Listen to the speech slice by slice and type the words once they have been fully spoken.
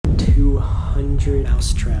200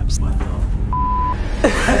 mousetraps.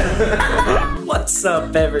 What's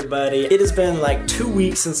up, everybody? It has been like 2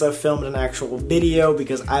 weeks since I've filmed an actual video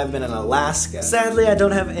because I've been in Alaska. Sadly, I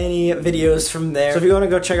don't have any videos from there. So if you want to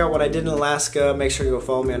go check out what I did in Alaska, make sure you go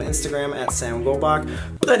follow me on Instagram at SamGolbach.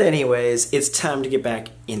 But anyways, it's time to get back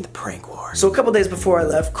in the prank war. So a couple days before I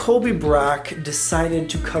left, Colby Brock decided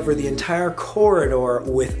to cover the entire corridor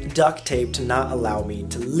with duct tape to not allow me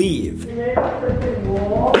to leave.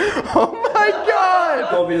 Oh my god!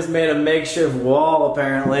 Colby just made a makeshift wall,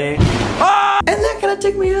 apparently. Ah! And that kind of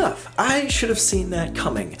ticked me off. I should have seen that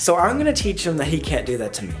coming. So I'm gonna teach him that he can't do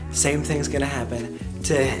that to me. Same thing's gonna happen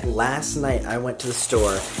to him. Last night I went to the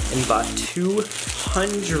store and bought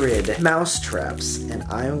 200 mousetraps, and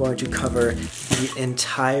I am going to cover the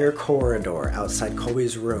entire corridor outside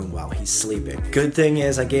Colby's room while he's sleeping. Good thing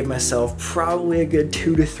is I gave myself probably a good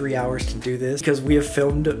 2 to 3 hours to do this because we have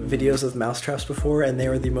filmed videos of mousetraps before and they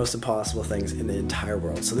were the most impossible things in the entire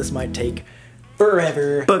world. So this might take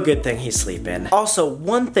forever, but good thing he's sleeping. Also,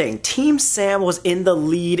 one thing, Team Sam was in the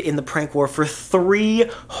lead in the prank war for 3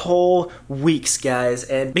 whole weeks, guys,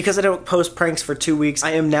 and because I don't post pranks for 2 weeks,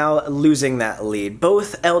 I am now losing that lead.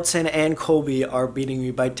 Both Elton and Colby are beating me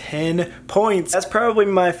by 10 points. That's probably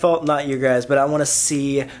my fault, not you guys, but I want to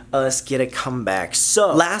see us get a comeback.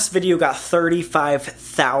 So, last video got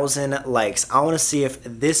 35,000 likes. I want to see if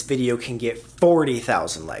this video can get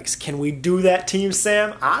 40,000 likes. Can we do that, Team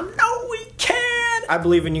Sam? I know we can! I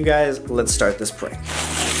believe in you guys. Let's start this prank.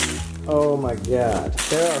 Oh my god.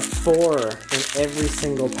 There are 4 in every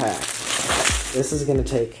single pack. This is gonna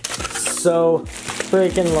take so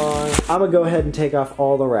freaking long. I'm gonna go ahead and take off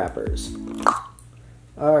all the wrappers.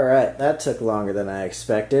 Alright, that took longer than I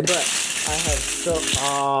expected. But I have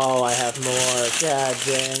oh, I have more. God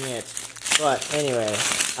dang it. But anyway,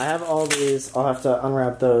 I have all these. I'll have to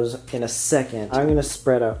unwrap those in a second. I'm gonna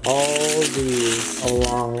spread out all these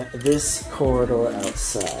along this corridor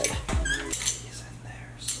outside. He's in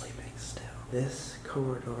there sleeping still. This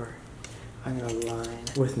corridor I'm gonna line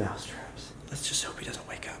with mousetraps. Let's just hope he doesn't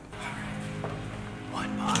wake up. Alright.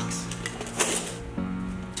 1 box.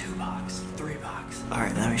 2 box. 3 box.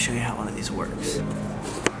 Alright, let me show you how one of these works.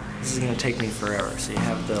 This is gonna take me forever. So you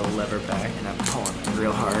have the lever back and I'm pulling it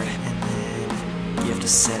real hard. And you have to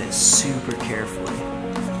set it super carefully.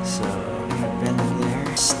 So I'm gonna bend it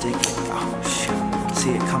there, stick it. Oh shoot.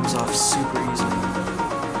 See, it comes off super easily.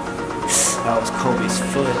 That was Colby's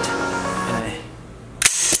foot. And I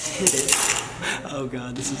hit it. Oh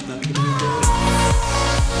god, this is not gonna be good.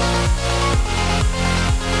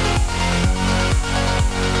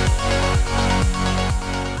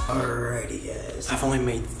 Alrighty guys. I've only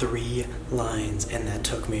made 3 lines and that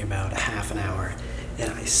took me about half an hour. And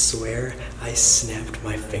I swear I snapped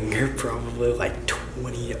my finger probably like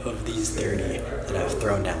 20 of these 30 that I've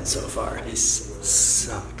thrown down so far. This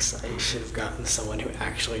sucks. I should have gotten someone who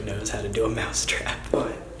actually knows how to do a mousetrap.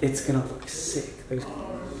 But it's gonna look sick. There's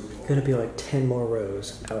gonna be like 10 more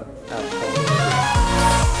rows out all the way.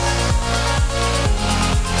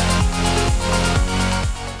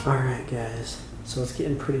 Alright guys, so it's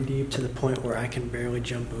getting pretty deep to the point where I can barely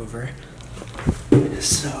jump over.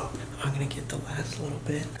 So I'm gonna get the last little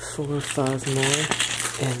bit, 4 or 5 more,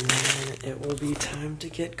 and then it will be time to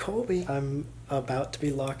get Colby. I'm about to be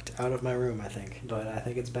locked out of my room, I think. But I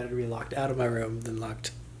think it's better to be locked out of my room than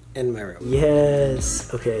locked in my room. Yes!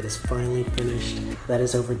 Okay, it is finally finished. That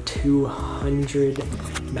is over 200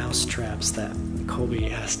 mousetraps that Colby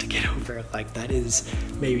has to get over. Like, that is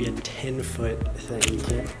maybe a 10-foot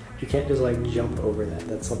thing. You can't just like jump over that.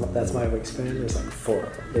 That's my wingspan. There's like 4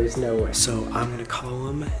 of them. There's no way. So I'm gonna call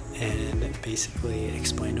him and basically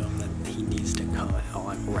explain to him that he needs to come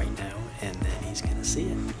out right now, and then he's gonna see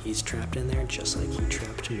it. He's trapped in there just like he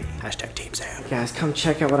trapped me. Hashtag Team Sam. Guys, come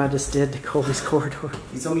check out what I just did to Colby's corridor.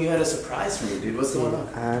 You told me you had a surprise for me, dude. What's going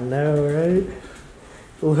on? I know, right?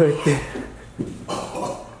 Look.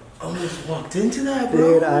 Almost walked into that,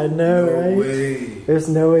 bro. Dude, I know, no right? Way. There's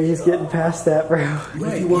no way he's getting past that, bro.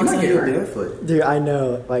 What if you walk out here barefoot? Dude, I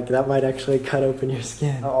know. Like, that might actually cut open your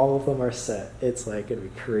skin. All of them are set. It's like gonna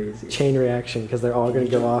be crazy. Chain reaction, because they're all gonna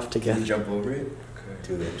go off together. Can you jump over it? Okay.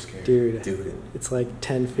 Dude, I'm scared. Dude, do it. It's like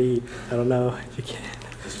 10 feet. I don't know if you can.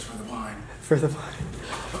 This is for the wine. For the wine.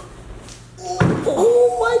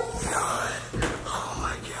 Oh my god. Oh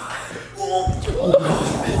my god.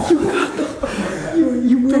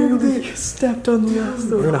 You barely stepped on the last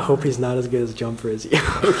one. We're gonna hope he's not as good as jumper as you.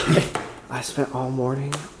 Okay. I spent all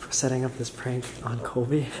morning setting up this prank on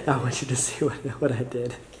Colby. I want you to see what I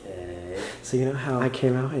did. Okay. So you know how I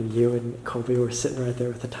came out and you and Colby were sitting right there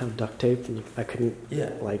with a ton of duct tape and I couldn't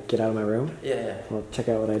like get out of my room? Yeah. Well, check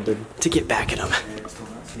out what I did to get back at him.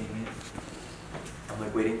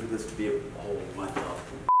 like waiting for this to be a. Oh, what the?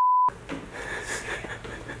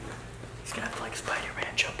 He's gonna have to like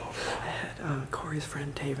Spider-Man jump over that. I had Corey's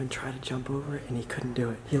friend Taven try to jump over it and he couldn't do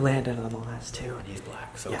it. He landed on the last two. And he's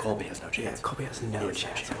black, so Colby has no chance. Yeah, Colby has no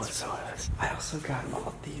chance whatsoever. I also got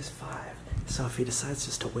all these 5. So if he decides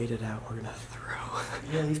just to wait it out, we're gonna throw.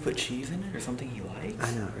 You at least put cheese in it or something he likes?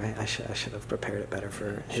 I know, right? I should have prepared it better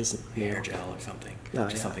for his hair gel or something. No,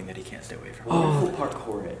 just something that he can't stay away from. Oh, We'll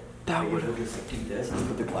parkour it. That would have just do this and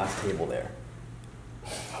put the glass table there.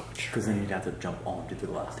 Oh, because then you'd have to jump onto the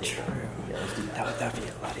glass table. True. Yeah, let's do that. That'd be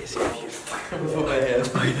a lot easier if you. Put my hand.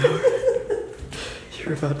 I know.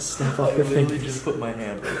 You're about to snap off your fingers. Just put my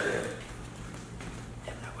hand right there.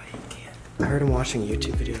 I heard him watching a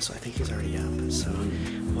YouTube video, so I think he's already up. So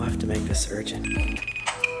we'll have to make this urgent.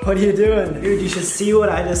 What are you doing? Dude, you should see what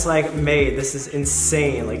I just like made. This is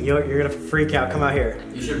insane. Like you're gonna freak out. Come out here.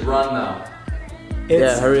 You should run now.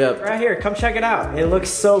 Yeah, hurry up. Right here, come check it out. It looks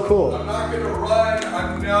so cool. I'm not gonna run.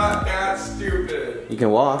 I'm not that stupid. You can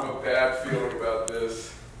walk. I have a bad feeling about this.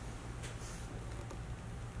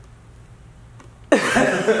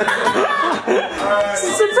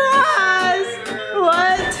 Surprise!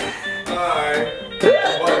 What? Hi.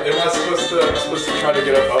 What? Am I supposed to try to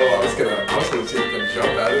get up? Oh, I was gonna see if I can jump. I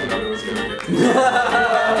didn't know it was gonna get to me.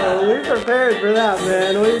 Oh, you're prepared for that,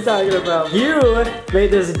 man. What are you talking about? You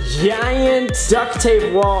made this giant duct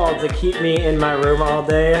tape wall to keep me in my room all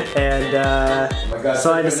day, and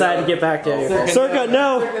so I decided to get back to you. Circa,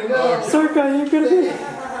 no! Circa, you're gonna be...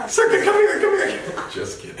 Circa, come here, come here.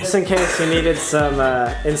 Just kidding. Just in case you needed some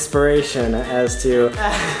inspiration as to...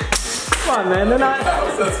 Come on, man, they're not... How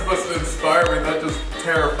is that supposed to inspire me? That just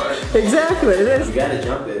terrified me. Exactly, it is. You gotta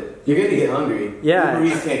jump it. You're gonna get hungry. Yeah.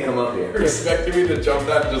 Breeze can't come up here. You're expecting me to jump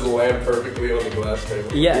that and just land perfectly on the glass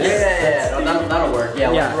table? Yes. Yeah, that'll work.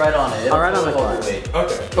 Yeah, Yeah. right on it. I'll right on the glass. Okay.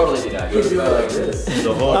 Totally do that. You can do it like this.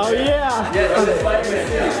 Oh, yeah.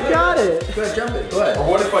 Yeah, Got it. go ahead, jump it. Go ahead. Or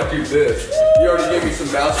what if I do this? You already gave me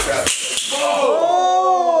some mousetraps.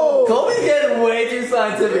 Oh! Colby's getting way too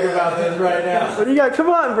scientific about this right now. What do you got? Come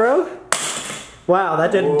on, bro. Wow,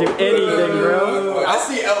 that didn't do anything, bro. I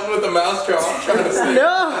see Elton with a mousetrap. I'm trying to see.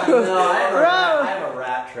 No! I have a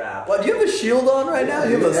rat trap. What, do you have a shield on right now?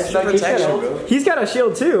 You have a extra protection? He's got a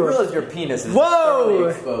shield, too. I realize your penis is Whoa!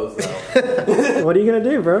 exposed, though. What are you gonna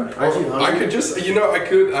do, bro? Aren't you hungry? I could just, I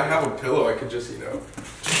have a pillow. I could just,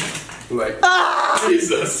 like,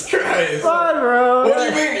 Jesus Christ. Come on, bro. What do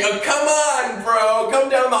you mean? Come on, bro. Come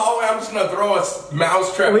down the hallway. I'm just gonna throw a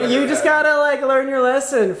mousetrap. Well, you just gotta like learn your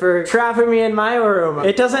lesson for trapping me in my room.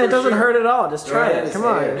 It doesn't hurt at all. Just try it. Come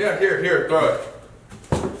on. Yeah, here, throw it.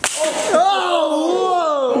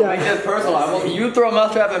 Oh! Whoa! Make this personal. You throw a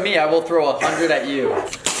mousetrap at me, I will throw 100 at you.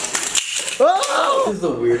 Oh! This is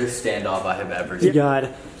the weirdest standoff I have ever seen.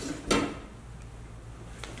 God.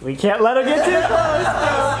 We can't let him get too close.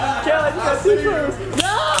 Can't let him get too close.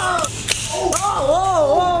 No!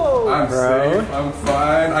 Whoa! I'm safe. I'm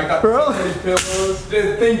fine. I got so many pillows.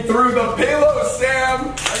 Didn't think through the pillows, Sam. I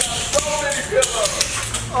got so many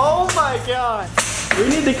pillows. Oh my God. We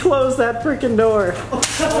need to close that freaking door.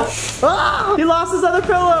 Ah! He lost his other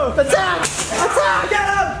pillow. Attack! Attack! Get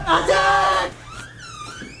him! Attack!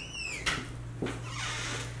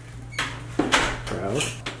 Bro.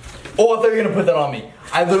 Oh, I thought you were gonna put that on me.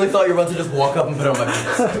 I literally thought you were about to just walk up and put it on my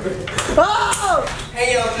penis. Oh!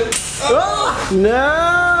 Hey, Elton. Oh!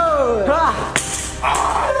 No! Ah!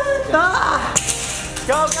 Ah!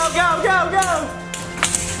 Go, go, go, go, go!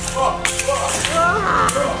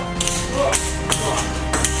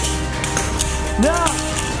 No!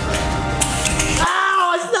 Ow!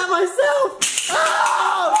 I snapped myself!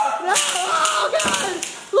 Oh! No! Oh, God!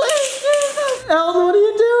 Please, Jesus! Elton, what are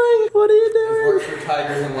you doing? What are you doing? Works for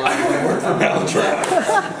tigers and lions. Works for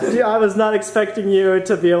mousetraps. Dude, I was not expecting you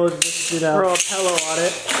to be able to just, throw a pillow on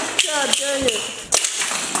it. God dang it.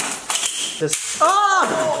 Just,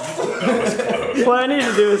 oh! What I need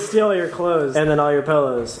to do is steal your clothes and then all your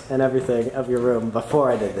pillows and everything of your room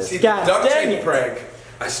before I did this. See, God the duct dang tape it. prank.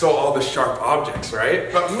 I stole all the sharp objects,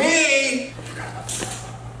 right? But me!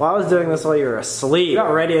 Well, I was doing this while you were asleep. You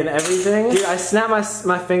got ready and everything. Dude, I snapped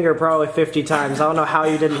my finger probably 50 times. I don't know how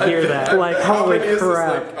you didn't hear that. Like, holy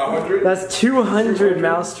crap. Like 100? That's 200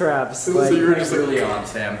 mousetraps. So Like, you were just like, Really on,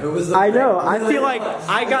 Sam. Who was the I know. I feel like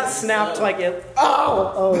I got snapped like it.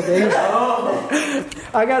 Oh! Oh, dang.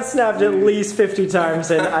 I got snapped at least 50 times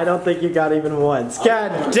and I don't think you got even once.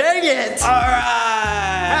 God dang it!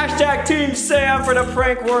 Alright! Hashtag Team Sam for the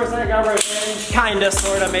prank wars. I got revenge. Kinda,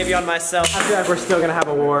 sorta, maybe on myself. I feel like we're still gonna have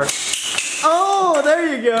a war. Oh,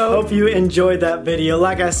 there you go. Hope you enjoyed that video.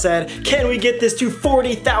 Like I said, can we get this to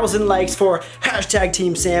 40,000 likes for hashtag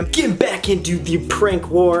Team Sam? Get back into the prank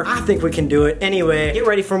war. I think we can do it. Anyway, get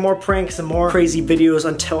ready for more pranks and more crazy videos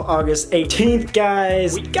until August 18th,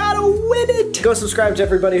 guys. We gotta win it. Go subscribe to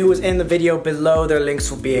everybody who was in the video below. Their links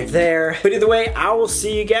will be there. But either way, I will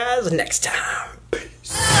see you guys next time.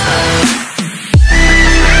 Peace.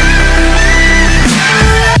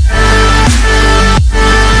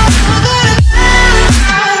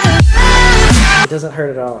 It doesn't hurt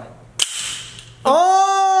at all.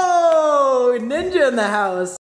 Oh, ninja in the house.